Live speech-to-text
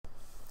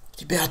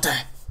Ребята,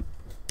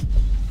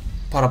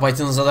 пора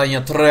пойти на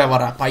задание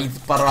Тревора.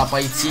 Пора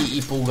пойти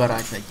и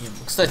поугарать над ним.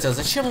 Кстати, а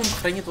зачем он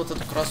хранит вот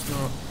эту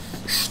красную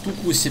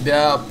штуку у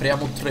себя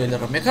прямо у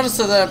трейлера? Мне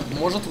кажется, это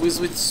может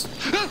вызвать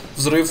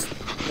взрыв.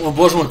 О,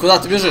 боже мой, куда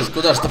ты бежишь?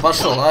 Куда же ты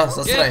пошел, а,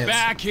 засранец?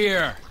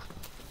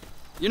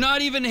 You're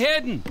not even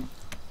hidden.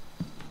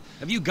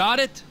 Have you got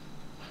it?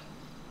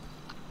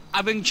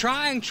 I've been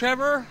trying,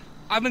 Trevor.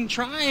 I've been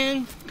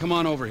trying. Come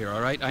on over here,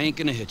 all right? I ain't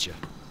gonna hit you.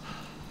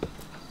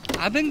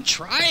 I've been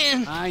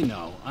trying. I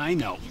know, I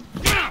know.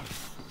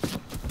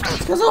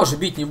 Сказал же,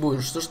 бить не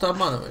будешь. Что ж ты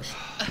обманываешь?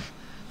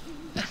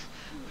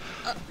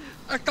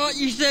 I thought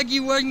you said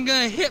you wasn't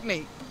gonna hit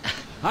me.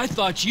 I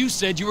thought you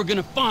said you were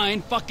gonna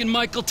find fucking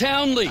Michael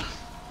Townley.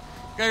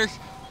 There's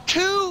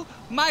two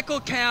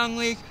Michael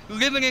Townleys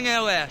living in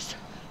LS.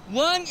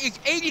 One is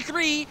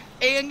 83,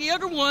 and the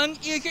other one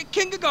is at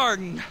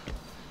kindergarten.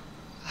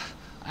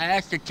 I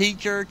asked the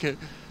teacher to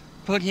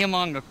put him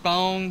on the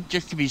phone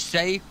just to be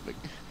safe, but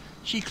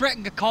she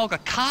threatened to call the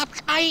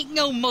cops. I ain't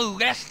no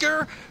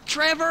molester,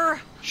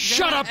 Trevor.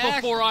 Shut up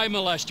before I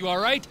molest you, all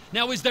right?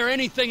 Now, is there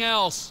anything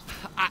else?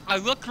 I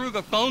looked through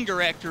the phone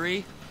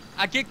directory.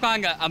 I did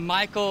find a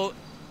Michael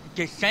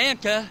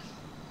DeSanta,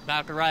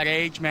 about the right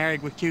age,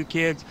 married with 2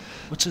 kids.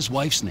 What's his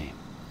wife's name?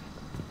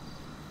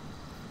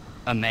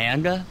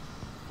 Amanda?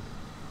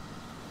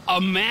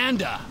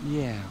 Amanda?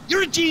 Yeah.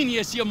 You're a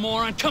genius, you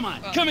moron. Come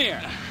on, come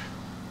here.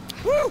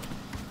 Woo!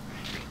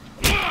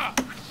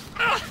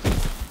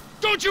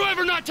 Don't you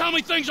ever not tell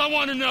me things I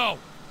want to know.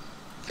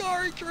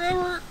 Sorry,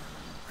 Trevor.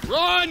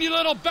 Run, you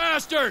little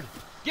bastard!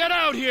 Get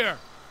out here!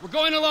 We're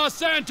going to Los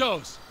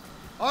Santos.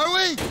 Are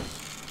we?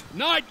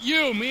 Not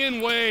you, me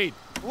and Wade.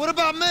 What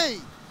about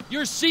me?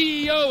 You're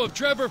CEO of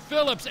Trevor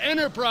Phillips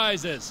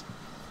Enterprises.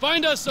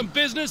 Find us some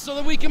business so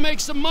that we can make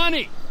some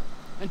money.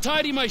 And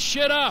tidy my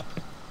shit up.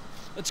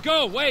 Let's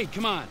go, Wade,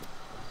 come on.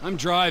 I'm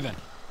driving.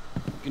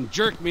 You can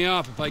jerk me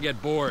off if I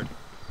get bored.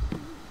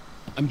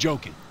 I'm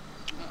joking.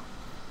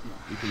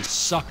 You can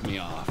suck me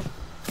off.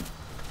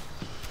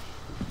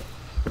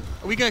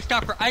 Are we gonna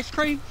stop for ice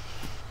cream?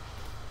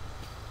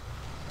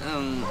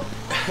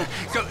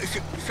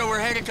 So we're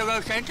headed to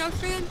Los Santos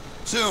then?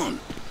 Soon.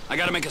 I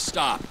gotta make a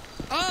stop.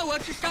 Oh,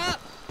 what's the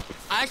stop?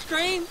 Ice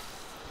cream?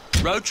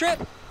 Road trip?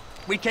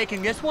 We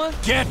taking this one?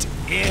 Get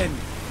in!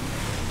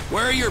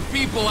 Where are your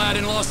people at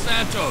in Los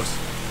Santos?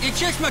 It's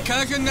just my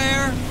cousin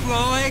there,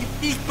 Floyd.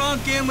 He's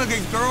bunked in with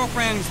his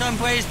girlfriend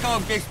someplace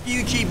called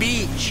Vespucci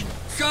Beach.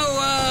 So,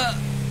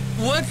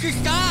 what's the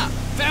stop?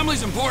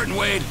 Family's important,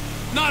 Wade.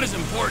 Not as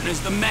important as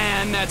the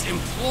man that's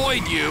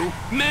employed you,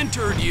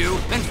 mentored you,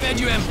 and fed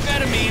you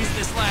amphetamines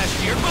this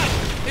last year, but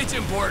it's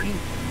important.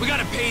 We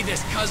gotta pay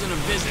this cousin a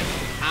visit.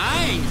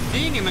 I ain't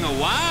seen him in a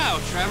while,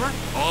 Trevor.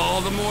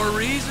 All the more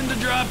reason to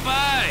drop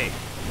by.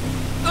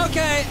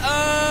 Okay,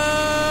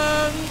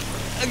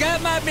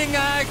 that might be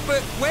nice,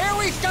 but where are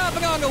we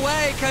stopping on the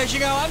way? Cause, you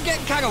know, I'm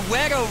getting kind of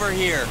wet over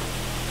here.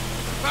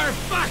 For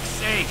fuck's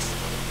sakes!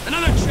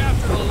 Another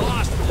chapter of the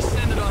lost have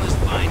descended on this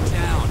fine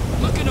town.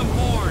 Looking to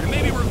mourn,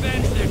 maybe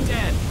revenge their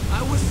dead.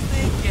 I was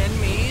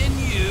thinking me and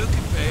you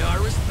could pay our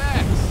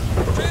respects.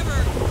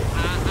 Trevor,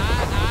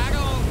 I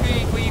don't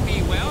think we'd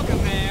be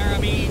welcome there. I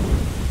mean,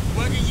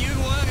 what do you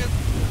want to...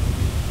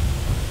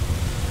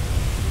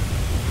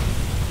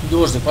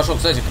 Дождик пошел.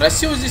 Кстати,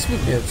 красиво здесь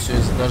выглядит все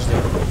из-за дождя.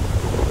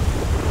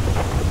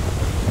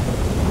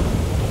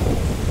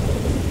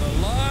 The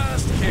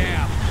Lost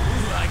Camp.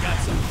 Ooh, I got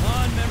some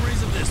fond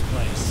memories of this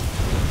place.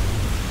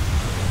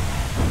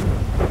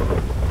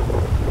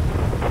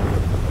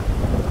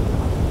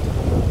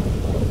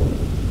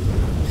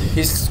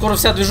 И скоро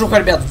вся движуха,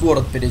 ребят, в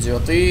город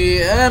перейдет.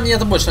 И мне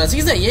это больше нравится.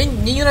 Не знаю,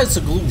 мне не нравится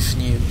глушь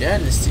ни в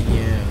реальности,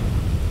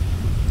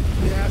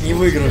 ни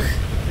в играх.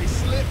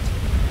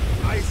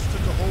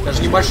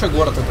 Даже небольшой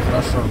город это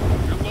хорошо.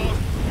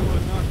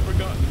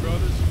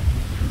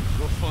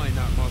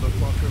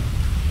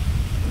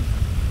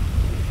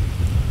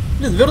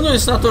 Блин,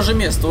 вернулись на то же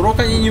место. Урок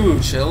они не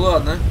выучили.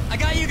 Ладно.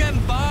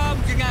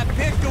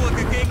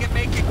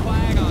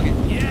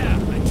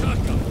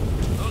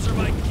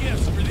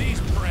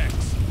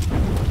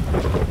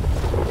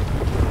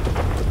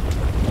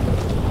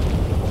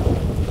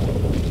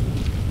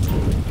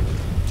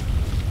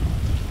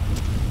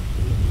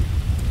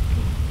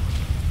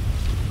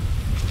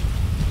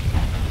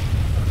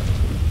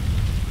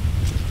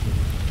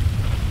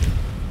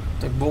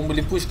 Так,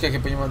 бомба-липучка, как я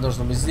понимаю,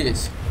 должна быть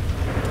здесь.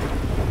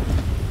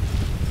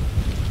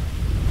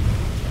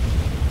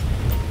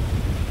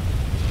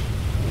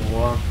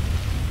 О.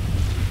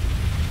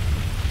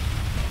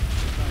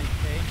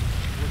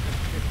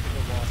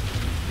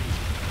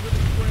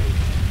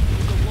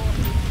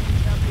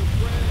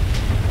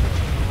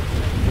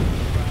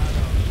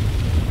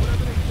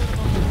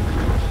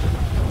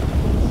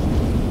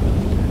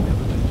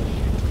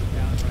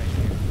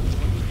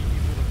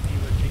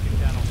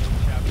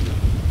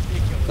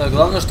 Так,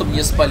 главное, чтобы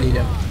не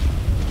спалили.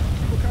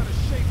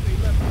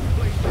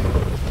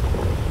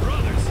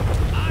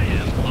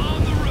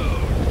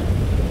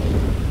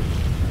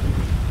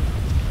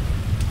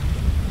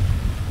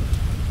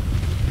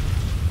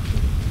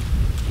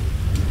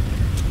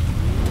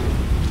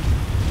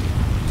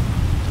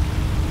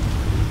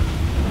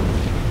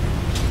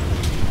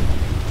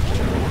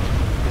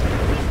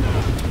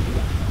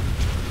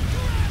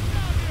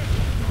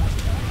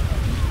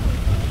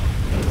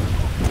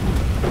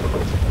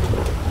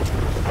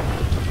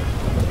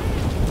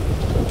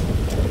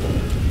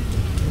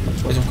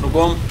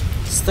 кругом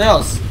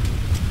стелс.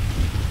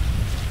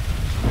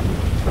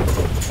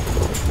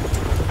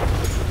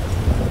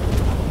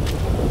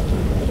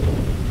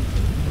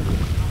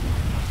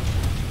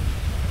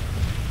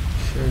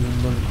 Еще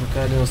один домик на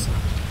колесах.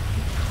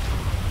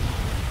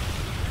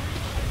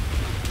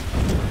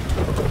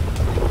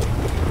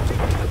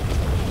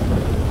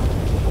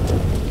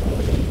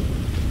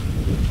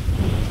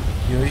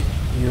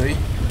 Ой.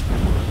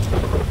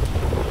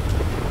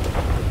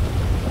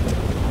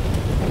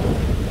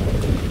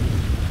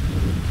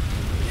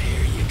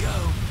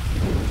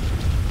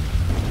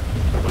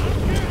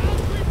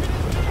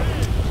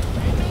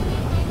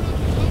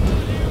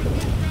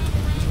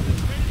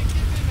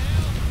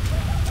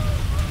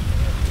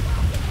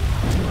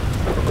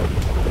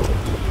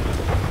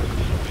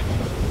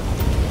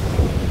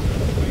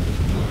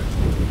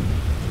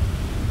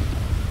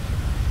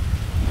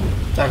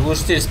 Так,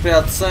 лучше теперь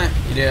спрятаться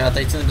или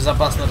отойти на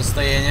безопасное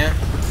расстояние.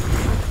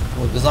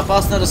 Вот,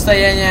 безопасное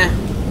расстояние.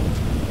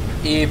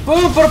 И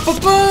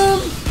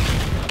пам-пам-пам-пам!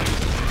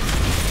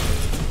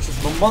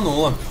 Что-то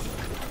бомбануло.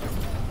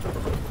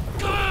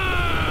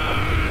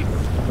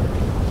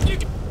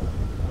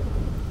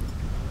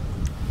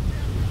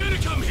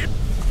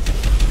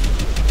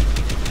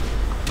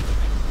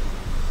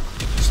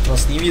 Что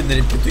вас не видно,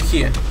 ли,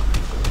 петухи?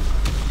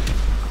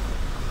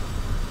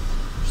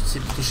 Что все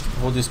петушки,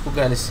 походу,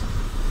 испугались.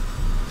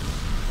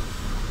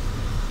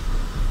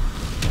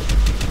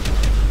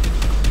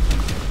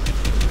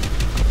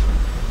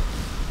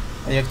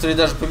 Некоторые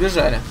даже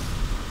побежали.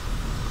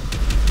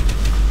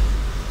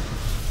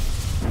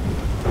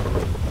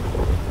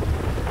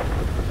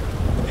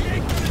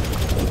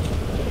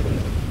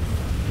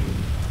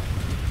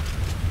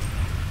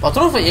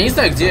 Патронов я не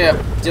знаю, где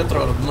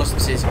Тревор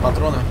носит все эти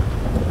патроны.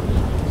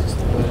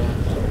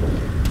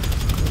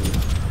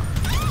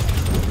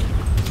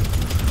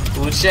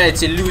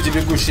 Получаете, люди,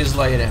 бегущие из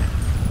лагеря.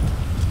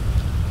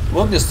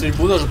 Вот мне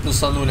стрельбу даже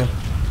плюсанули.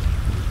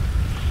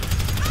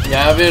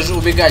 Я вижу,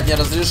 убегать не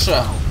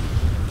разрешал.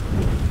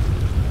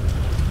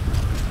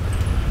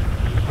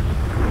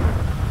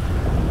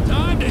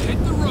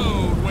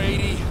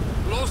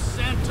 Лос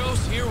Сантос,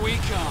 here we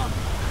come.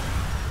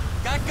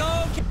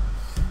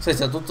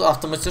 Кстати, а тут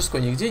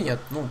автомастерской нигде нет.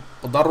 Ну,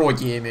 по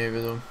дороге я имею в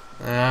виду.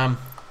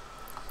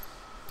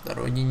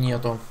 Дороги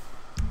нету.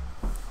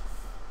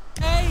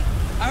 Hey,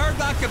 I heard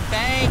lots of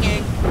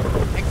banging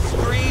and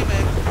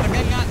screaming, but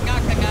then not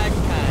the nice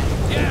kind.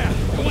 Yeah,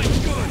 it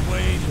went good,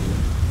 Wade.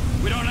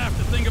 We don't have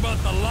to think about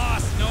the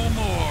loss no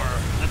more.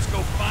 Let's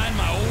go find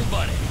my old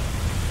buddy.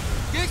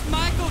 This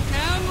Michael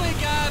Townley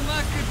guy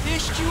must have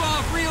pissed you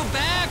off real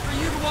bad for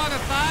you to want to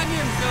find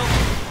him so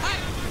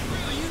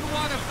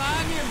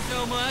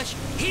much.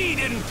 He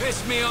didn't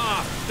piss me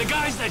off. The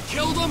guys that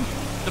killed him,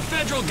 the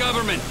federal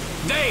government,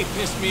 they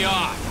pissed me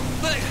off.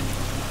 But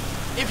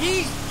if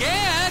he's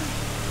dead,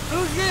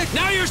 who's this?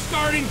 Now you're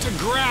starting to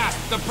grasp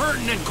the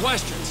pertinent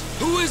questions.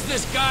 Who is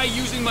this guy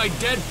using my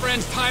dead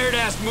friend's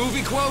tired-ass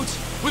movie quotes?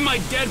 With my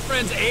dead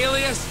friend's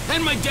alias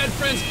and my dead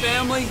friend's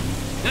family?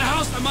 In a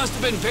house that must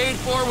have been paid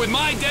for with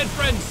my dead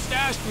friend's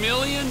stashed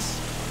millions?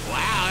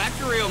 Wow, that's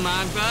a real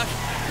mindfuck.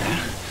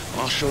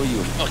 I'll show you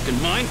a fucking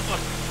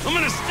mindfuck. I'm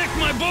gonna stick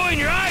my boy in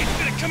your eye. It's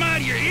gonna come out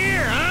of your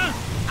ear, huh?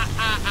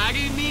 I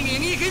didn't mean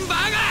anything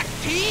by that,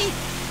 T.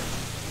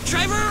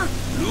 Trevor?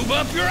 Lube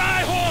up your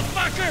eye hole,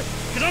 fucker,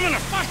 because I'm gonna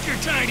fuck your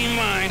tiny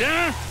mind,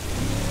 huh?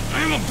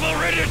 I'm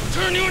about ready to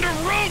turn you into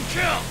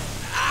roadkill.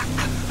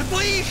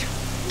 Please,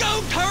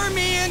 don't turn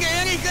me into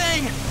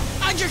anything.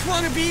 I just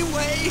want to be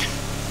Wade.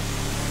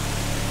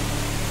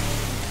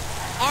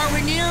 Are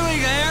we nearly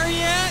there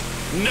yet?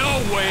 No,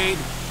 Wade.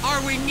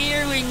 Are we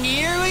nearly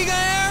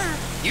there?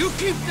 You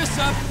keep this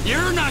up,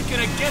 you're not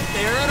gonna get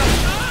there at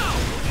all.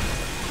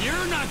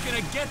 You're not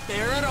gonna get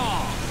there at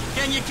all.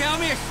 Can you tell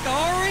me a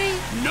story?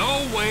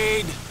 No,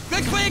 Wade.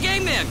 Let's play a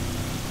game then.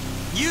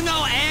 You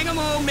know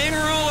animal,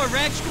 mineral, or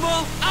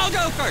vegetable? I'll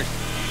go first.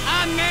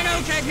 I'm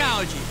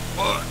nanotechnology.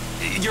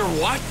 You're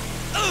what?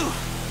 Ooh,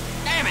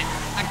 damn it.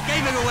 I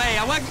gave it away.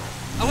 I wasn't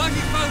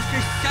supposed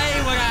to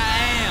say what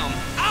I am.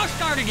 I'll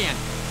start again.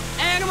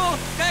 Animal,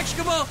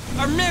 vegetable,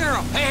 or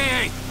mineral?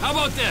 Hey, how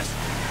about this?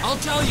 I'll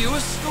tell you a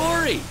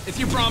story if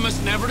you promise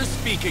never to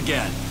speak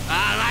again.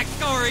 I like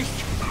stories.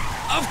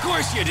 Of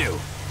course you do.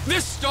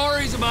 This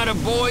story's about a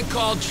boy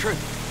called Trisha.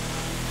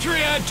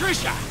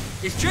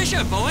 Is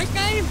Trisha a boy's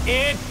name?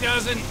 It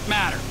doesn't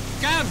matter.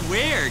 Sounds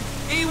weird.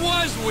 He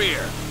was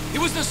weird. He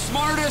was the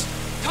smartest,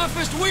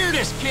 toughest,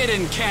 weirdest kid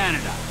in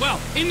Canada. Well,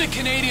 in the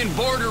Canadian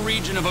border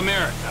region of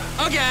America.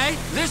 Okay.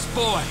 This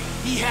boy,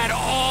 he had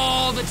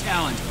all the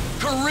talent,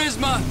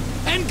 charisma,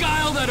 and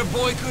guile that a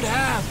boy could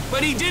have,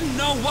 but he didn't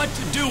know what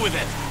to do with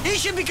it. He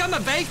should become a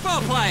baseball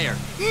player.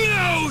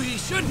 No, he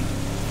shouldn't,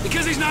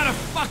 because he's not a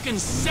fucking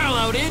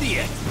sellout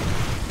idiot.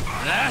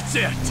 That's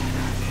it.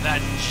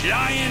 That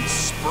giant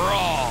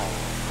sprawl,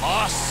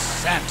 Los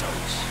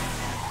Santos.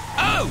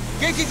 Oh,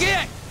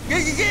 get.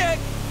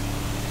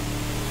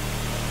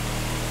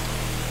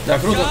 Да,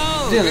 круто.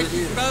 Блин,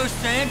 Los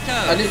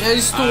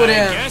Santos.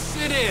 история. I guess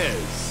it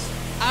is.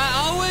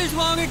 I always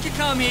wanted to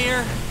come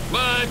here.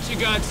 But you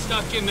got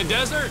stuck in the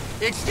desert.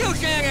 It's still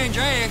San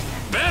Andreas.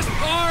 Best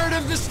part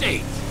of the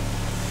state.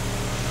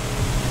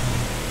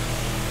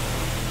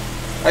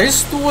 А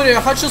история,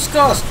 я хочу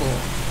сказку.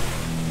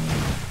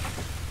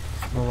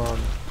 Ну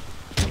ладно.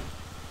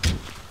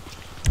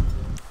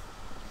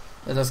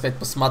 Это, так сказать,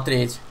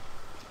 посмотреть.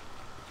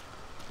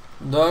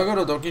 Да,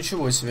 городок,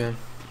 ничего себе.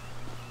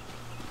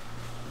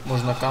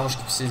 Можно на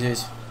камушке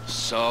посидеть.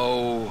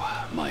 So,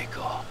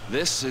 Michael,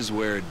 this is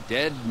where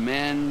dead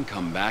men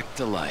come back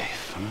to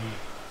life.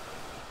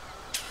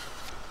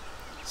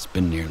 It's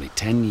been nearly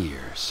 10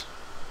 years,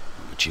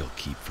 but you'll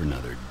keep for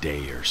another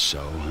day or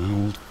so, huh,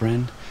 old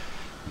friend?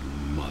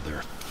 You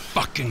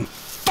motherfucking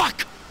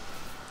fuck!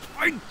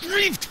 I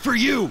grieved for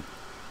you!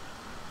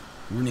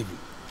 You weren't even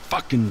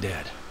fucking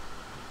dead.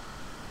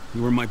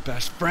 You were my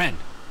best friend.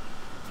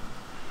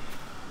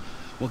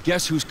 Well,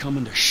 guess who's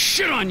coming to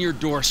shit on your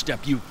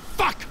doorstep, you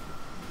fuck!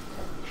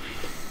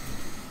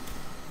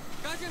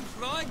 Cousin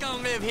Floyd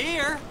don't live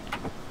here.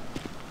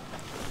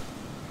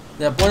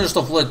 Я понял,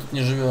 что Флойд тут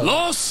не живет.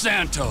 Los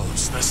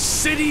Santos, the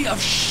city of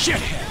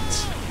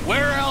shitheads.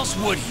 Where else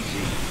would he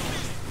be?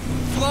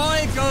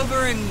 Floyd's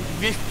over in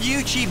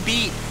Vespucci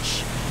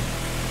Beach.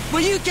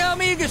 Will you tell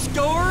me the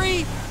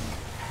story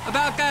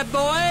about that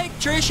boy,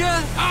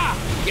 Trisha? Ah,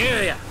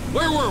 yeah.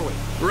 Where were we?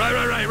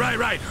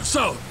 Right.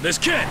 So, this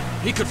kid,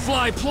 he could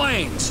fly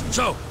planes.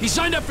 So, he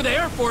signed up for the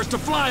Air Force to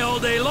fly all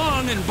day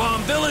long and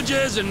bomb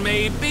villages and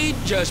maybe,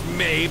 just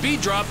maybe,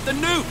 drop the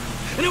nuke.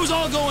 And it was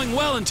all going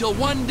well until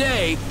one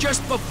day,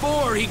 just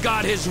before he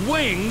got his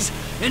wings,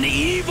 an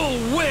evil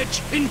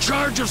witch in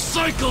charge of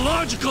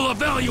psychological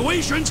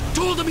evaluations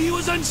told him he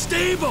was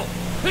unstable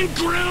and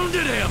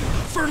grounded him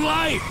for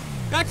life.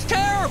 That's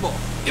terrible.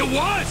 It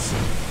was.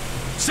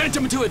 Sent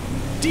him into a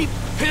deep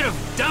pit of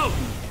doubt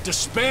and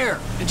despair.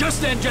 And just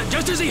then,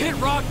 just as he hit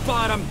rock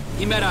bottom,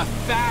 he met a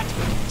fat,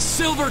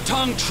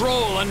 silver-tongued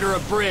troll under a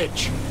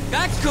bridge.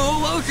 That's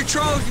cool. What was the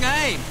troll's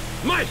name?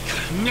 Mike,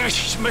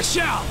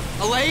 Michelle.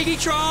 A lady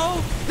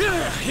troll?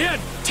 Yeah, he had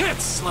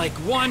tits like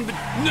one, but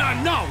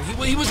no,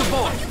 he was a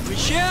boy.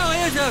 Michelle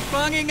is a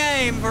funny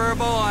name for a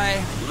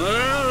boy.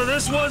 Well,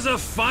 this was a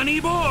funny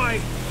boy.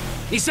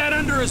 He sat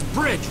under his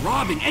bridge,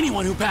 robbing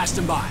anyone who passed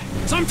him by.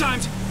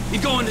 Sometimes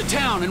he'd go into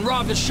town and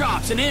rob the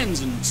shops and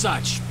inns and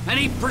such. And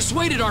he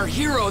persuaded our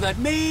hero that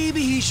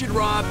maybe he should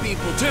rob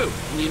people too.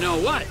 And you know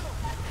what?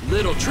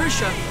 Little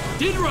Trisha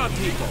did rob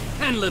people,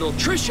 and little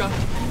Trisha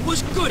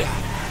was good at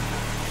it.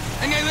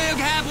 And they lived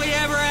happily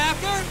ever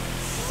after?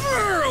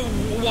 For a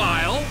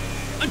while.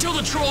 Until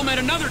the troll met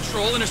another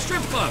troll in a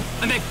strip club.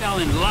 And they fell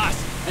in lust.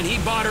 And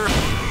he bought her...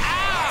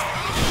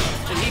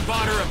 Ow! And he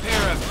bought her a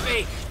pair of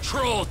fake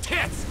troll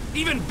tits.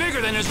 Even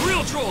bigger than his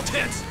real troll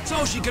tits.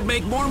 So she could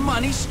make more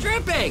money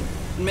stripping.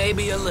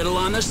 Maybe a little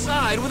on the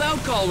side without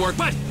call work.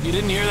 But you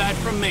didn't hear that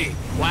from me.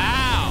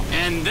 Wow.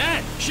 And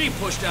then she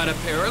pushed out a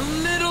pair of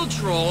little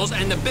trolls.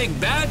 And the big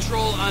bad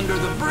troll under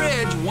the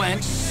bridge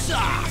went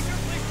soft.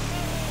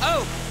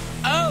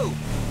 Oh,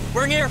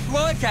 we're near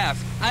Floyd's house.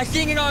 I've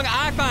seen it on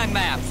iPhone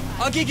maps.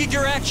 I'll give you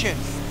directions.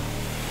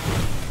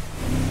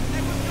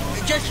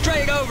 Just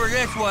straight over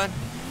this one.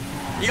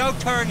 You don't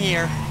turn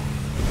here.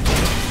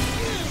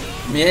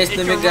 У меня есть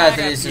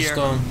навигатор, если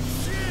что.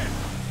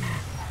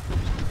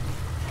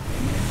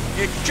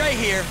 It's straight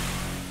here.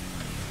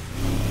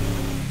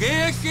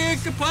 This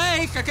is the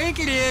place. I think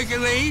it is, at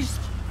least.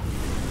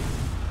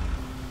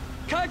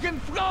 Cousin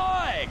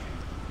Floyd!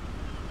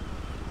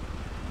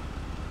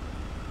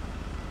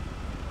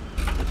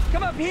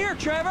 Come up here,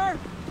 Trevor.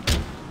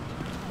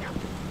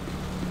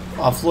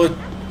 А Флойд...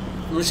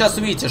 Ну, сейчас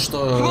увидите,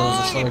 что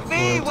за человек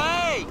Floyd.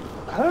 Флойд.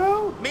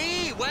 Who?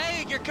 Me,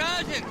 Wade, your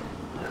cousin.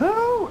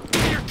 Who?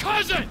 Your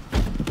cousin!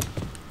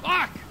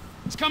 Fuck!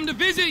 It's come to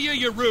visit you,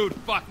 you rude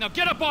fuck. Now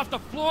get up off the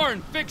floor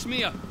and fix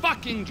me a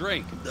fucking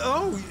drink.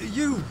 Oh,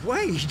 you,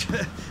 wait.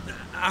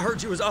 I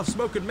heard you was off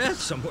smoking meth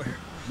somewhere.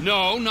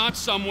 No, not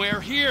somewhere.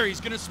 Here. He's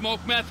gonna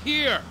smoke meth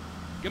here.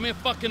 Give me a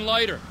fucking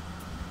lighter.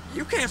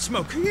 You can't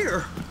smoke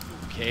here.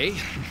 Okay.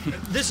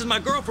 This is my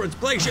girlfriend's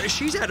place.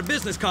 She's at a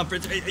business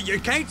conference. You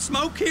can't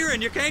smoke here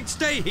and you can't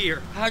stay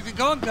here. How's it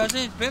going, cousin?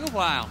 It's been a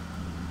while.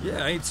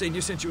 Yeah, I ain't seen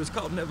you since you was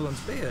caught in Evelyn's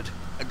bed.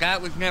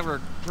 That was never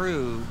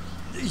proved.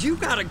 You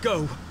gotta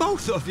go,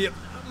 both of you.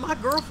 My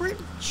girlfriend,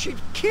 she'd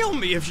kill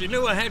me if she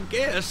knew I had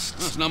guests.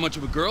 That's not much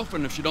of a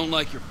girlfriend if you don't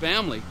like your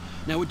family.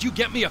 Now, would you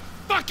get me a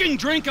fucking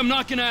drink? I'm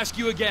not gonna ask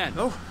you again.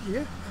 Oh,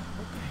 yeah,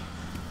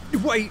 okay.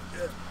 Wait,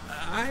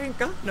 I ain't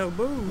got no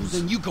booze.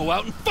 Then you go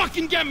out and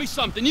fucking get me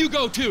something. You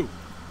go too.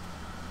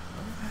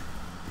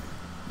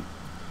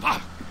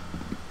 Fuck.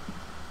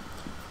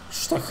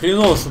 Что так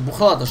хреново, что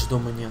бухла даже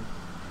дома нет.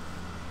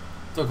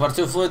 Так,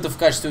 квартиру Флойда в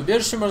качестве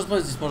убежища можно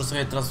использовать. Здесь можно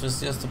сохранить транспортные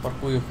средства,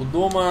 паркуя их у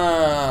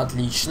дома.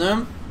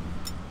 Отлично.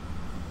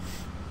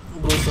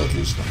 Просто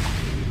отлично.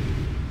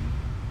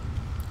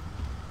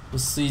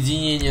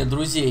 Воссоединение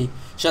друзей.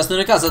 Сейчас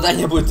наверняка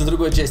задание будет на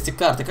другой части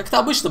карты. Как это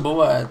обычно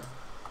бывает.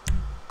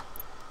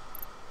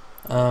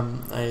 А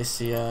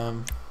если я...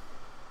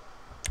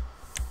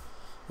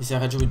 Если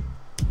я хочу быть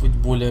быть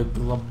более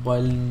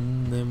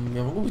глобальным.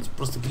 Я могу быть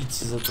просто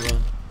выйти из этого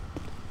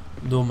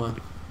дома.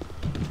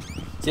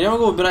 Теперь я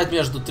могу выбирать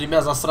между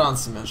 3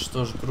 засранцами,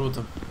 что же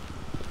круто.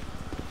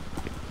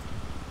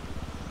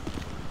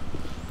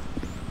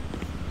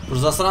 Потому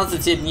что засранцы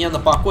теперь не на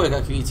покое,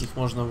 как видите, их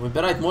можно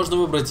выбирать. Можно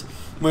выбрать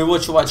моего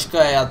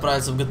чувачка и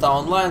отправиться в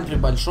GTA Online при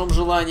большом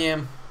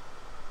желании.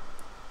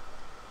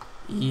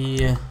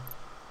 И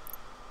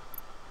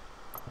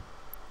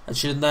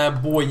очередная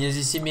бойня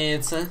здесь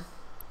имеется.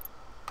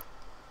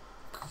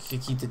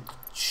 Какие-то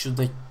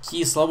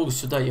чудаки. Слава богу,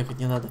 сюда ехать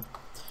не надо.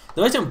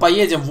 Давайте мы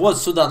поедем вот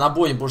сюда, на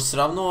бойню, потому что все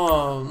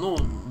равно, ну,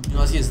 у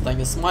нас есть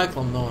задание с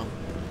Майклом, но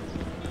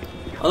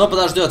оно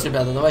подождет,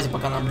 ребята. Давайте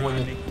пока на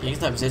бойню, я не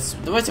знаю, взять.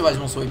 Давайте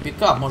возьму свой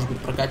пикап, может быть,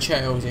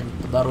 прокачаю его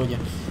где-нибудь по дороге.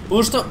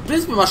 Потому что, в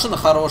принципе, машина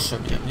хорошая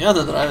мне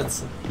она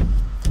нравится.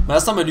 Моя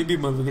самая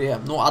любимая в игре.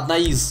 Ну, одна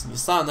из. Не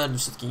самая, наверное,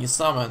 все-таки не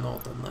самая, но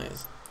вот одна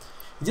из.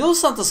 Где Лос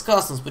Сантос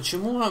Кастомс?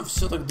 Почему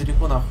все так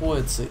далеко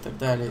находится и так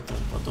далее и тому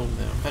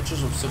подобное? Хочу,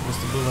 чтобы все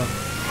просто было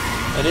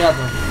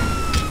рядом.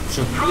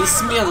 Что,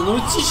 полисмены,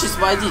 научитесь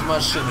водить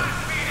машины.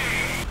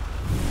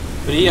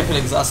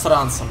 Приехали к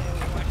засранцам.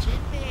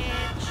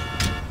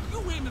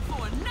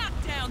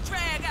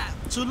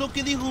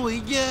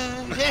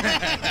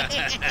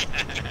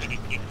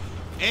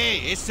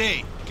 Hey,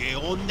 ese, ¿qué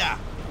onda?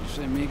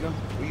 Say, amigo?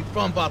 Where you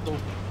from, Bato?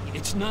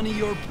 It's none of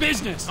your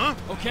business, huh?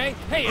 Okay?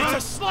 Hey, it's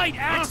a slight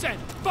accent.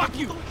 Fuck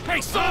you.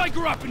 Hey, so I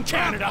grew up in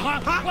Canada,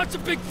 huh? What's a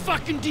big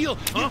fucking deal?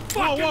 You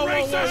fucking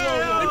racist!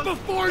 And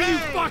before you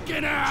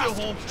fucking ask,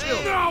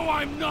 chill. no,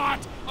 I'm not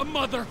a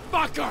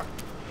motherfucker.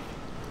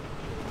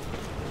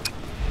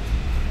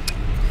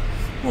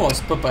 О,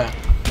 с ПП.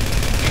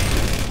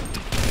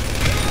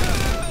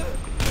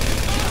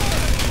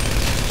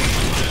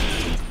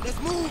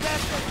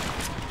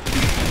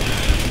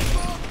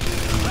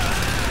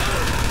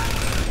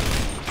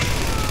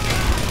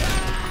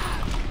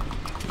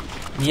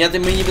 Нет, и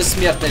мы не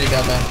бессмертны,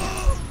 ребята.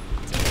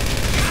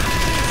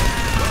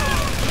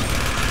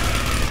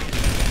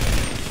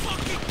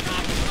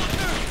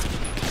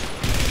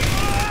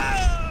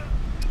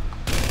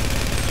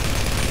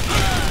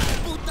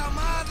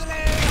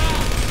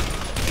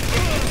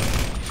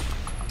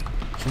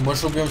 Чем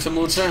больше убьем, тем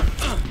лучше.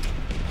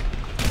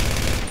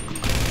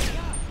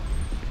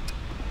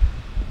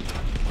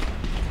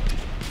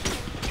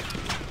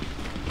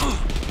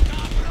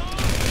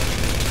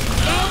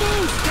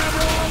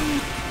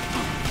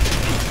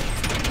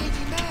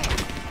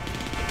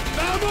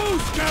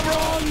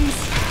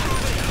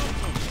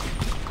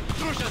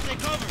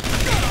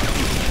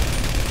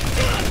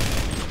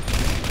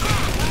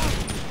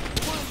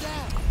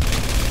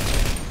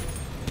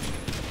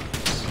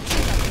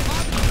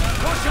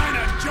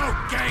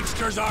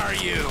 Are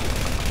you?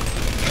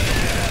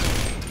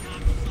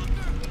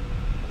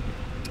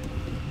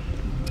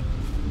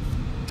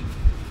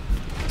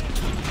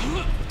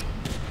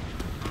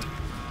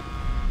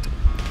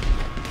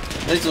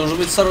 Знаете, нужно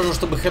быть осторожным,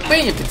 чтобы ХП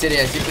не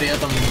потерять и при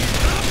этом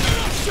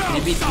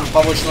не бить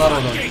побольше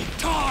народу.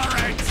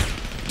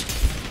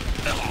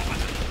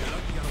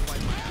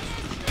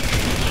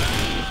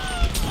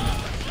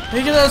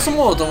 Они кидаются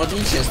молотом, это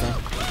нечестно.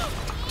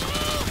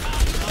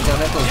 Хотя у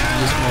меня тоже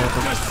есть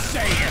молотом.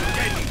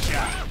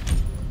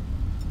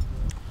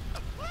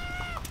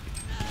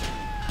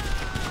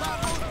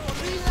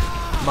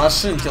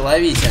 Машинки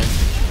ловите.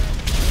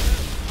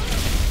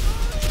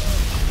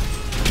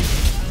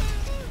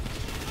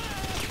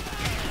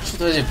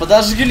 Что-то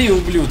подожгли,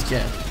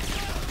 ублюдки.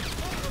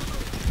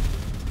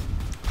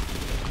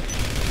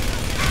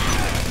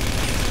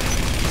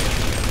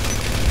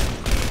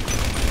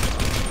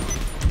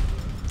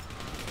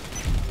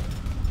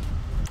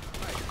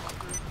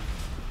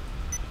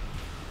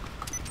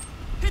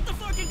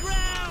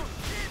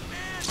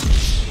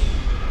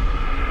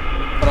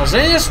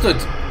 Поражение, что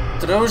это?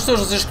 Тревор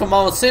тоже слишком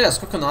мало цели, а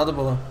сколько надо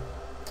было?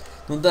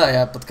 Ну да,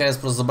 я под конец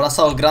просто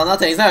забросал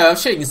гранаты. Я не знаю, я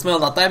вообще не смотрел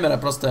на таймер, я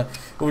просто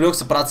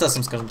увлекся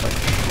процессом, скажем так.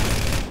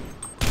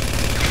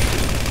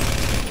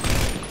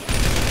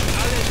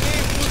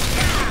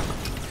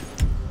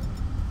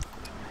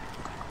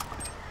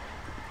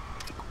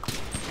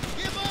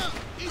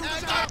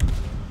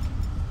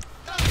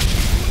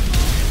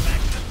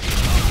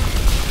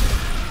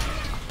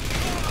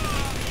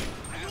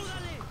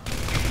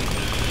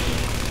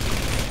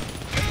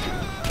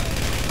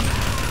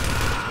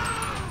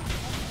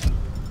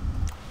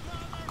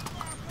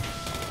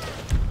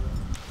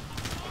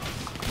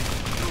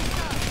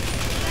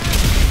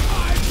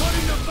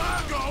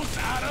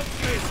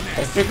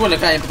 Прикольно,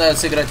 как они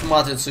пытаются играть в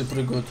матрицу и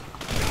прыгают.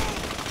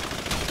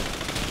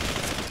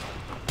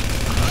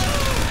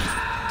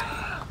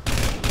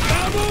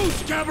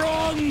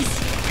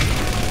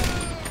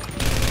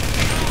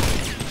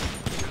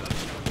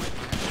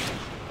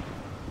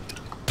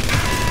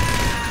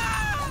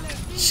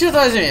 Чё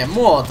возьми,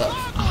 молотов.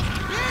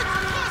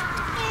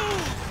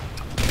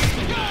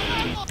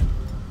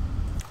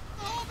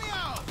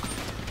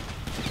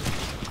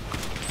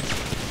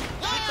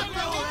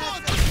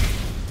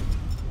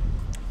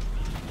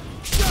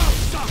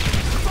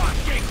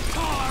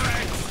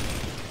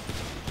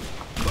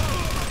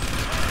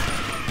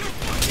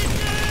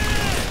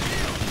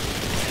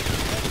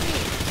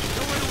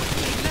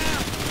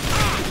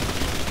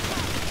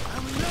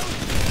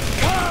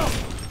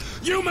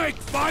 You make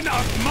fun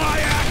of my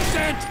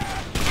accent?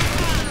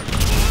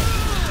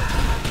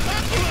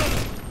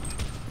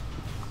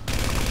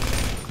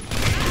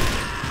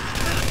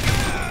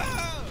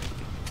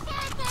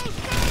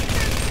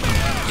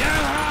 You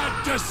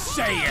had to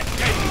say it,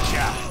 didn't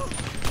ya?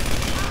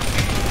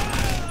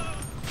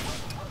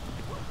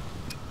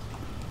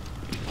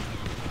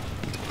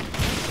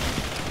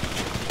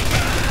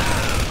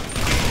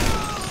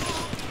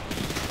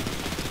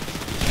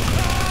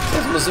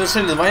 Мы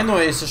совершили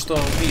двойное, если что,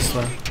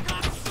 убийство.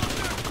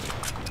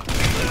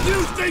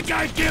 You think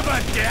I give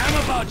a damn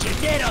about your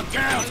little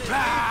girl's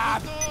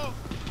club?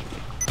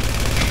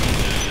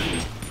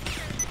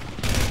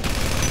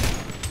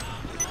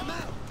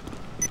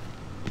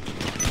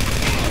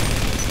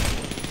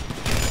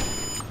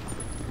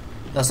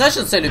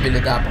 Достаточно цель убили?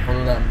 Да,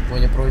 походу, да.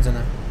 Бойня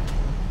пройдена.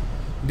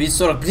 Убить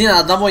 40. Блин,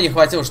 одного не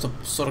хватило, чтобы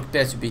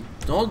 45 убить.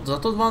 Но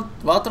зато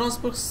два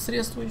транспортных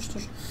средства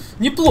уничтожили.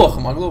 Неплохо,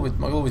 могло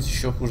быть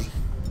еще хуже.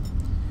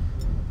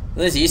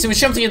 Знаете, если вы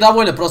чем-то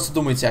недовольны, просто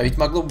думайте, а ведь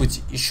могло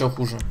быть еще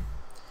хуже.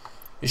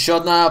 Еще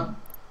одна...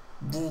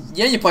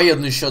 Я не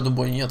поеду на еще одну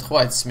бойню. Нет,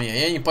 хватит с меня.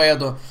 Я не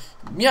поеду...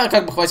 Мне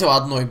как бы хватило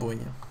одной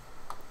бойни.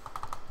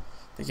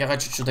 Так я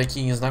хочу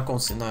чудаки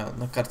незнакомцы на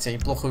карте. Они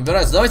плохо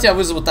выбираются. Давайте я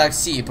вызову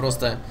такси и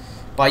просто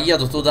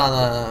поеду туда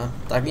на...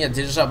 Так, нет,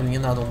 дирижабль не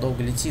надо, он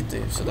долго летит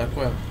и все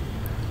такое.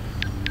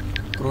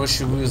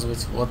 Проще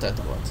вызвать вот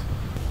это вот.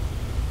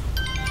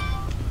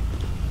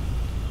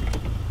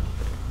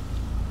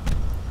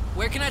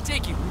 Where can I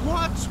take you?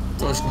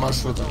 Точка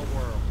маршрута.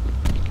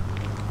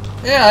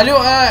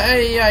 Алло,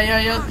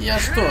 я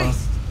что?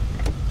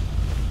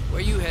 Where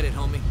you headed,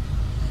 homie?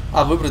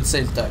 А, выбрать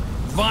цель, так.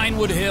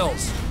 Vinewood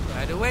Hills.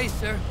 Right away,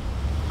 sir.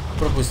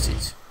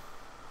 Пропустить.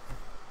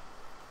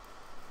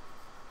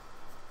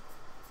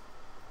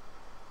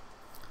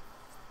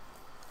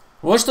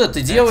 Вот что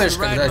ты делаешь,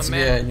 когда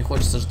тебе не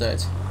хочется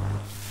ждать.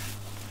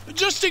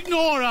 Just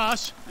ignore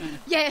us.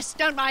 Yes,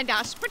 don't mind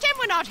us. Pretend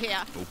we're not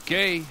here.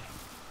 Okay.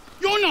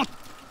 You're not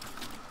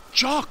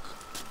Jock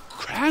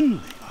Cranley,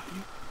 are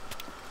you?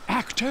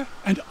 Actor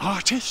and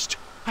artist?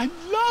 I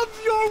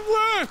love your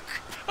work.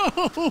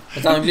 Oh,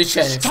 Это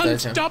англичане, stunt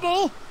кстати.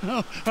 double.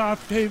 Oh, our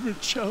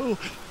favorite show.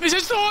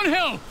 Mrs.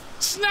 Thornhill,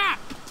 snap.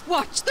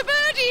 Watch the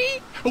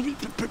birdie. Oh,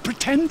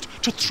 pretend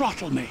to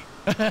throttle me.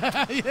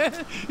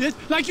 yes,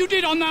 like you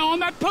did on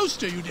that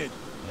poster you did.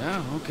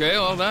 Yeah, okay,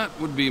 well, that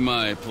would be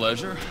my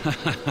pleasure.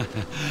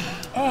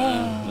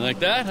 Like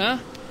that, huh?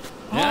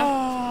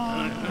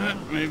 Yeah?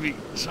 Maybe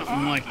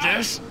something like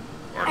this?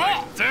 Or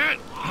like that?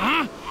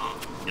 Huh?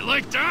 You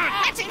like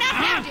that? That's enough,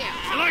 Huh? dear.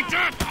 You like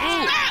that?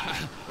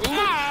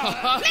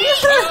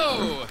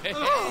 Oh,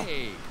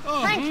 hey.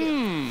 Thank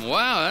you.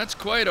 Wow, that's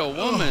quite a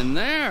woman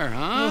there,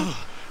 huh?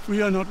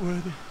 We are not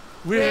worthy.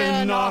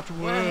 We're not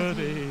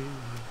worthy.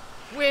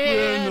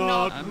 We're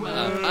not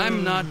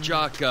I'm not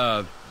Jock,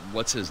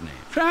 what's his name?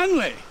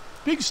 Cranley,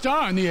 big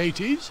star in the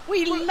 80s.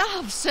 We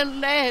love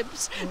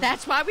celebs.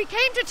 That's why we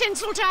came to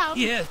Tinseltown.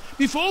 Yes.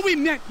 Before we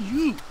met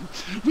you,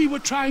 we were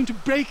trying to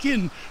break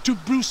in to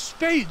Bruce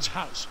Spade's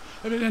house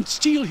and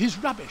steal his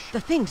rubbish. The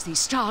things these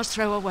stars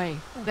throw away.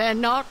 They're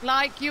not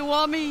like you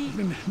or me.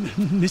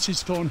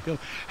 Mrs. Thornhill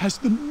has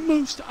the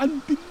most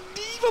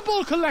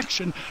unbelievable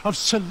collection of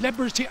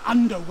celebrity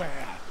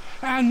underwear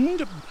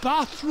and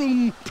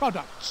bathroom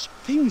products.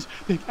 Things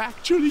they've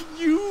actually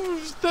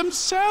used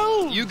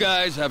themselves. You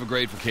guys have a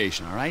great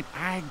vacation, all right?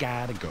 I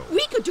gotta go.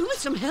 We could do with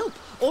some help.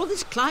 All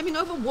this climbing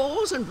over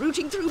walls and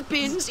rooting through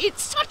bins.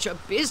 It's such a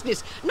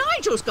business.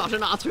 Nigel's got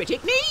an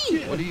arthritic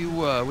knee. What do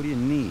you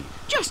need?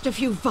 Just a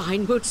few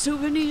Vinewood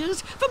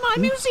souvenirs for my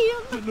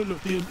museum.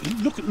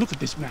 Look at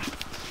this map.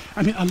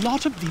 I mean, a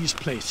lot of these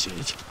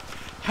places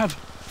have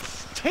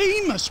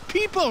famous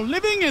people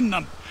living in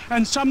them,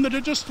 and some that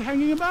are just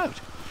hanging about.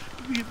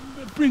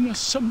 Bring us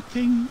some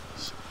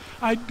things.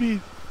 I'd be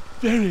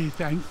very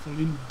thankful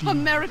indeed.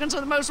 Americans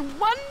are the most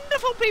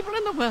wonderful people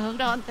in the world,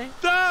 aren't they?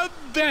 The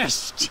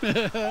best!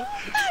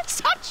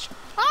 Such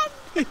fun!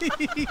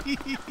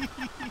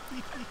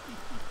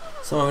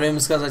 Самое время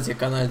сказать, я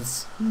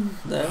канадец.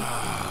 Да?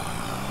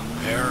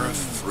 Pair of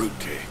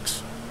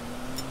fruitcakes.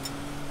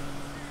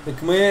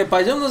 Так мы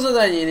пойдем на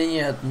задание или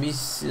нет,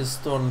 миссис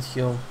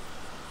Торнхилл?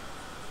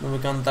 Новый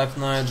контакт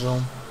Найджел.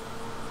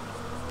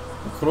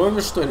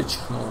 Кровью, что ли,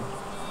 чихнул?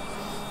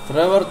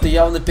 Тревор, ты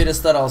явно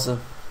перестарался.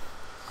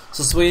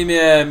 Со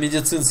своими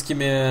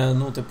медицинскими...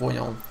 Ну, ты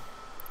понял.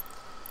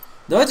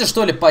 Давайте,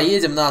 что ли,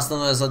 поедем на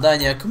основное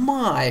задание к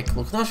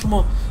Майклу, к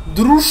нашему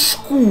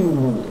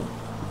дружку.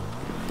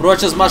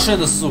 Прочь из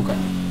машины, сука.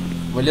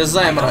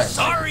 Вылезай, мразь.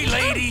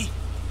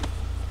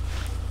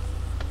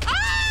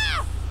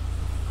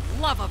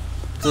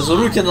 Ты же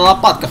руки на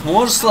лопатках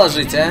можешь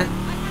сложить, а?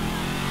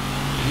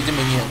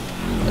 Видимо, нет.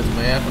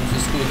 Поэтому я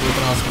конфискую твой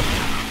транспорт.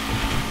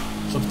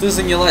 Чтоб ты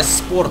занялась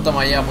спортом,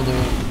 а я буду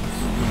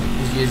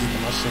ездить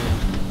на машине.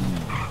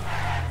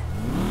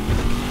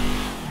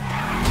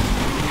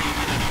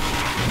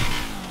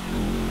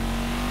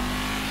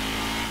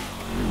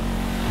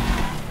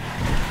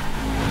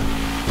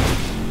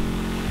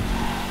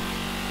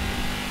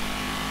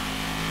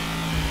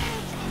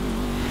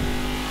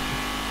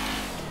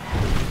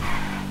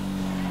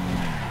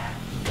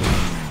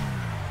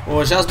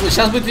 О,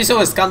 сейчас будет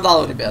веселый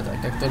скандал, ребята.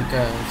 Как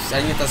только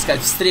они, так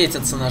сказать,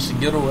 встретятся, наши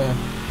герои.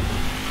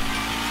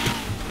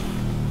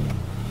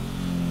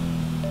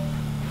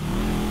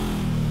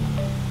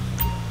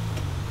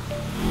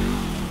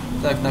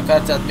 Так, на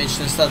карте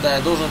отмечены стада.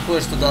 Я должен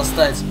кое-что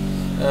достать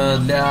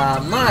для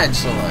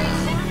Найджела.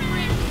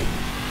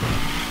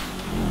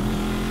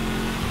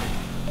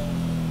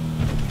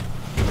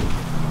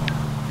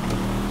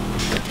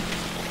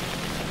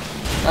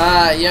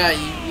 Я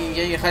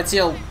не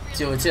хотел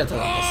делать это,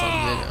 на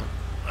самом деле.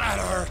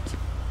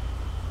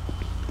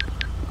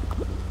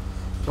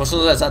 Вот что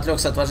называется,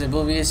 отвлекся от вождения.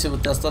 Был весело,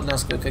 ты оставил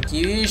нас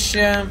кое-какие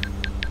вещи.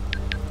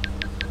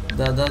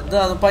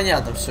 Да, ну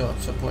понятно, все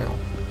понял.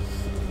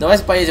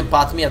 Давайте поедем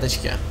по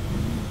отметочке.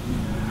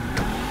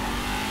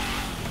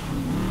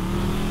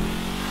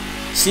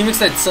 С ними,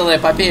 кстати, целая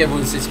эпопея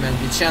будет с этими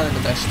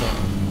англичанами, так что...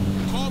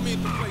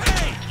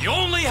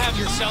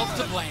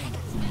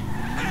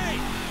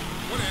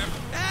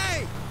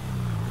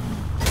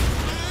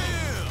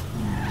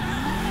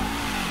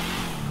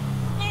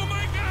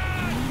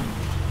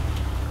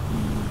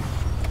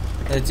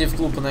 Зайти в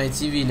клуб и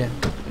найти Вилли.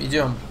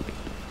 Идем.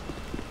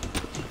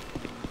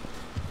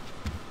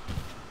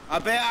 I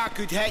bet I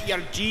could hit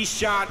your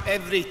G-sharp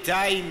every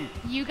time.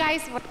 You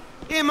guys were...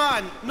 Hey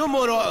man, no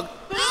more auto.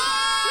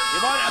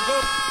 You want to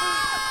go?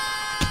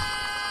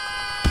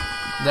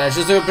 Да,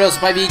 чувствую, придется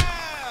побить.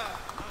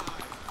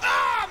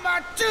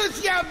 My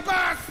tooth, you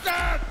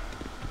bastard!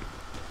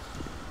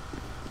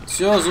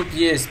 Все, зуб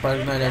есть,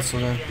 погнали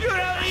отсюда. You're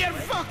out of your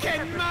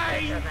fucking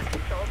mind!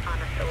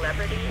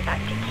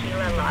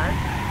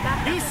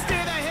 You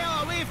stay the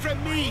hell away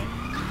from me!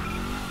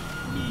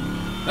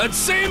 I'd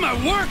say my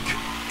work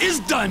is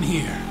done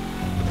here.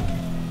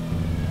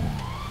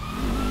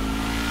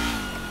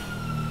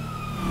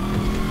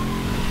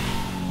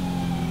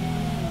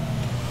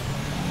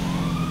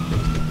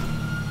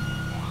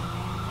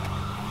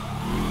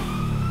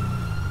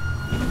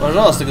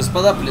 Пожалуйста,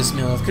 господа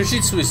полисмены,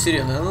 отключите свою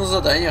сирену, я на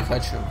задание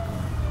хочу.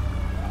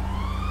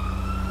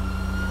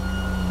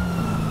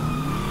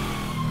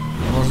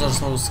 Может, даже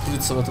смогу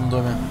скрыться в этом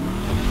доме.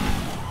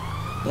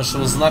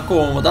 Нашего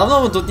знакомого.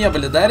 Давно мы тут не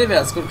были, да,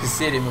 ребят? Сколько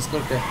серий мы,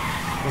 сколько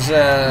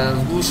уже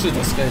в глуши,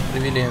 так сказать,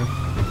 провели.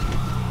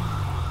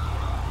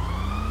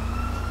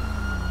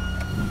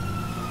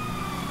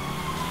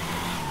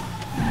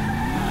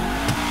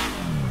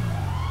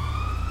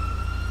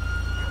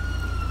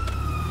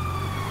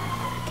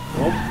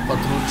 Оп,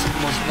 патрульчик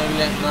может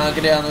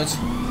наглянуть.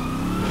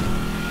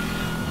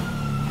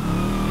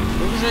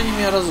 Как же они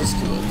меня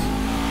разыскивают?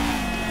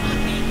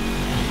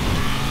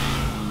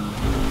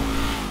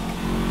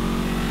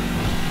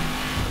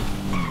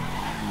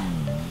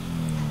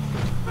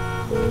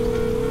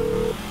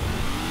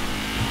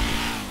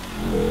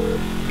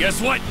 Guess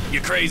what,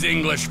 you crazy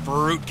English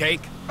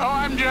fruitcake? Oh,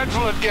 I'm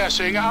dreadful at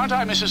guessing, aren't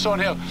I, Mrs.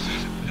 Thornhill?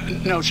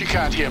 No, she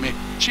can't hear me.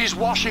 She's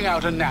washing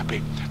out a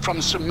nappy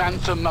from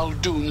Samantha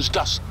Muldoon's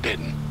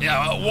dustbin.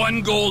 Yeah,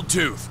 one gold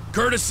tooth,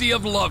 courtesy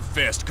of Love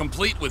Fist,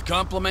 complete with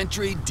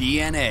complimentary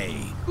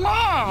DNA.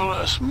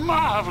 Marvelous,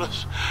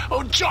 marvelous.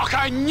 Oh, Jock,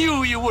 I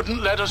knew you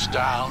wouldn't let us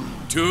down.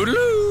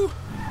 Toodaloo!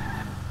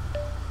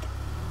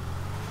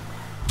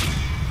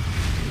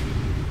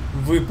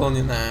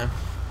 Выполнено.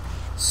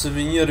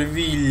 Сувенир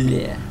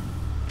Вилли.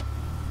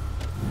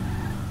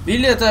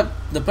 Вилли это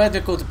дополнительный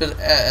какого-то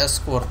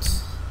эскорт.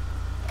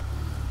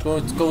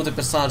 Какого-то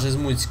персонажа из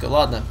мультика.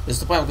 Ладно,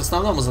 приступаем к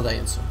основному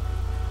заданию.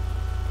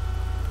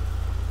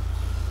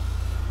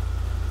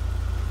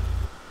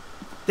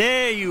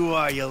 There you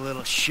are, you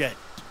little shit.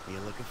 Are you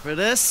looking for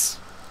this?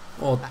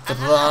 Oh,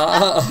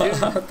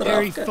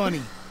 very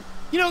funny.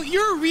 You know,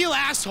 you're a real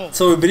asshole.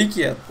 Целый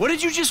брикет. What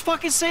did you just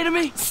fucking say to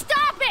me?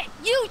 Stop it!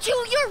 You two,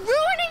 you're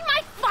ruining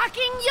my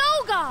fucking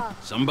yoga!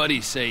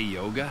 Somebody say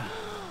yoga?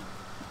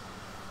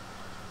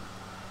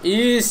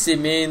 И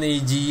семейная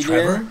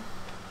идиллия.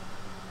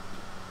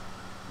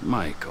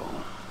 Michael.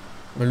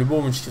 Мы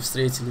любовнички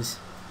встретились.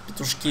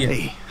 Петушки.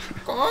 Hey.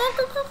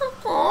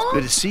 It's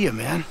good to see you,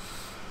 man.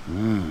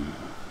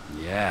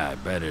 Yeah, I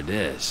bet it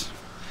is.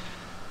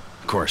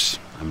 Of course,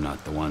 I'm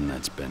not the one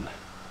that's been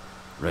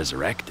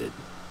resurrected.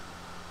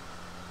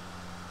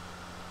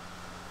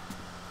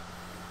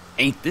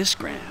 Ain't this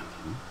grand?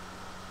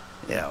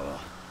 Yeah, well,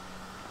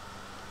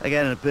 I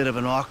got in a bit of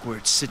an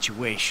awkward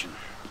situation.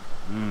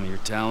 You're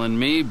telling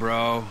me,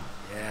 bro.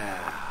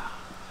 Yeah.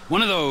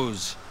 One of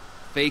those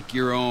fake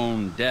your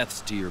own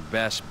deaths to your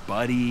best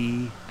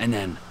buddy, and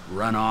then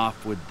run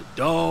off with the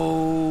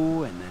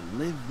dough, and then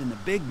live in a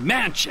big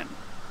mansion.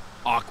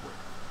 Awkward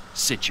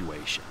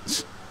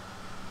situations.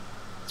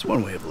 It's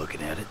one way of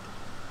looking at it.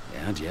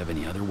 Yeah, do you have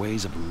any other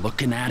ways of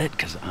looking at it?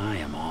 Because I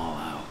am all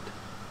out.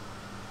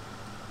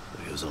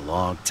 It was a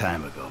long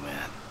time ago,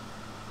 man.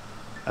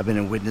 I've been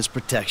in witness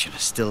protection. I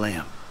still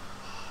am.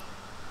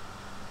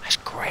 That's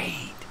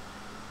great.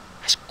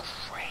 That's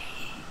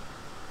great.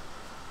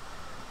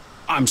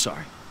 I'm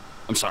sorry.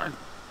 I'm sorry.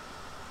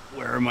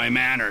 Where are my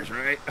manners,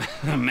 right?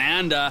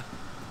 Amanda,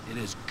 it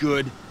is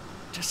good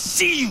to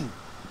see you.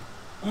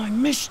 Oh, I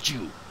missed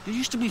you. You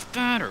used to be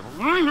fatter.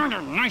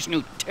 Nice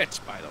new tits,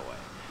 by the way.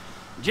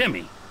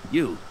 Jimmy,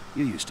 you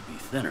used to be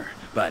thinner,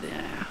 but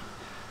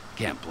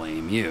can't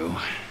blame you.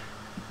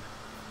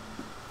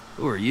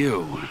 Who are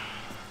you?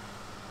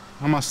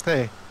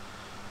 Namaste.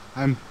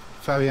 I'm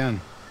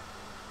Fabian.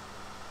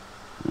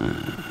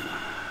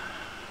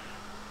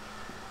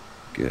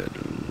 Good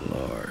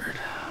Lord.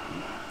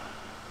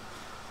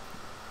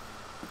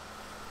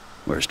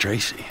 Where's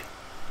Tracy?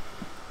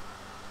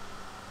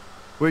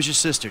 Where's your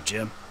sister,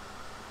 Jim?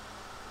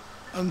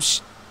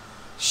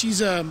 She's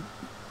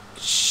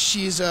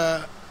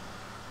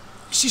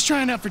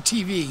trying out for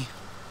TV.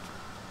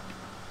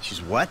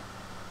 She's what?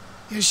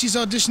 Yeah, she's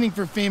auditioning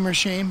for Fame or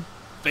Shame.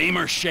 Fame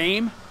or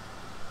Shame?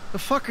 The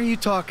fuck are you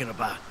talking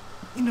about?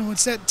 You know,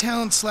 it's that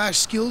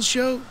talent/skills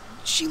show.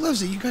 She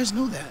loves it, you guys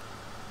know that.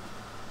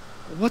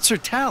 What's her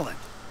talent?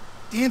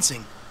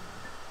 Dancing.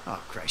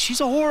 Oh, Christ,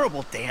 she's a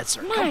horrible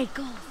dancer.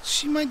 Michael.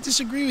 She might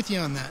disagree with you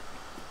on that.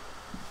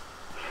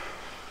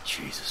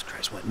 Jesus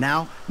Christ, what,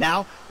 now?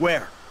 Now?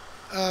 Where?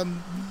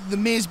 The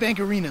Maze Bank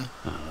Arena.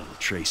 Oh, little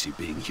Tracy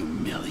being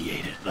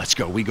humiliated. Let's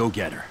go, we go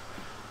get her.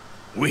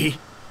 We?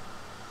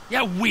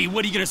 Yeah, we.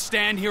 What, are you gonna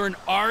stand here and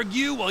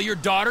argue while your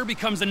daughter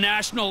becomes a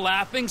national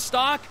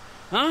laughingstock?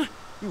 Huh?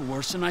 You're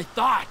worse than I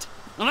thought.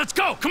 Now let's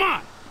go, come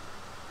on!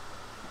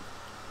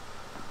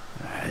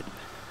 Alright.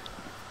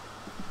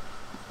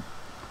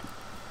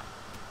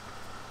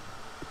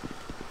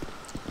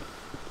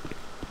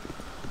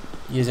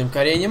 Едем к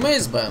арене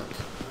Maze Bank.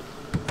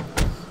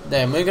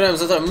 Да, мы играем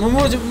за... Мы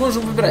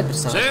можем выбирать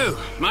персонажа.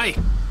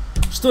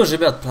 Что ж,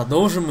 ребят,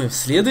 продолжим мы в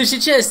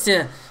следующей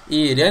части.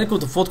 И реально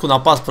какую-то фотку на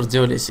паспорт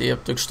делались. И я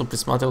только что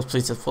присмотрел,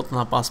 посмотрите, фото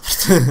на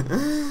паспорт.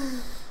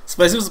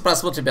 Спасибо за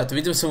просмотр, ребят.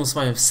 Увидимся мы с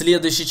вами в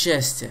следующей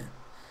части.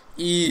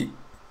 И...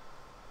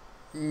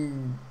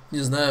 Не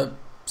знаю,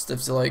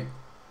 ставьте лайк.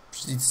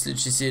 Ждите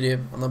следующей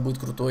серии. Она будет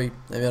крутой,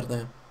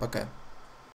 наверное. Пока.